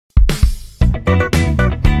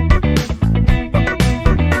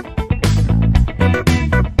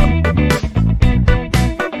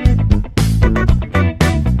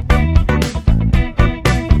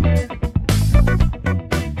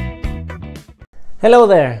Hello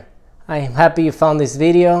there. I am happy you found this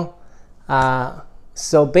video.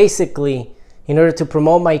 So basically, in order to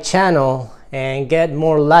promote my channel and get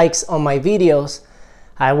more likes on my videos,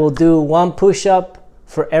 I will do 1 push-up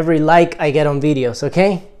for every like I get on videos,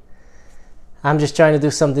 okay? I'm just trying to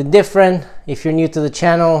do something different. If you're new to the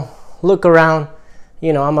channel, look around.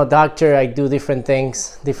 You know, I'm a doctor, I do different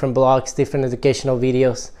things, different blogs, different educational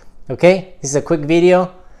videos, okay? This is a quick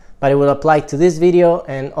video, but it will apply to this video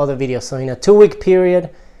and other videos. So in a 2-week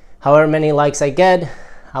period, however many likes I get,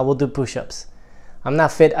 I will do push-ups. I'm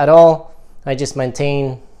not fit at all. I just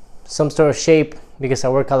maintain some sort of shape because I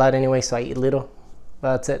work a lot anyway, so I eat little.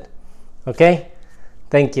 That's it. Okay?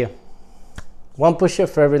 Thank you. 1 push-up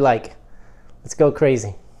for every like. Let's go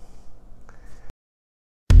crazy.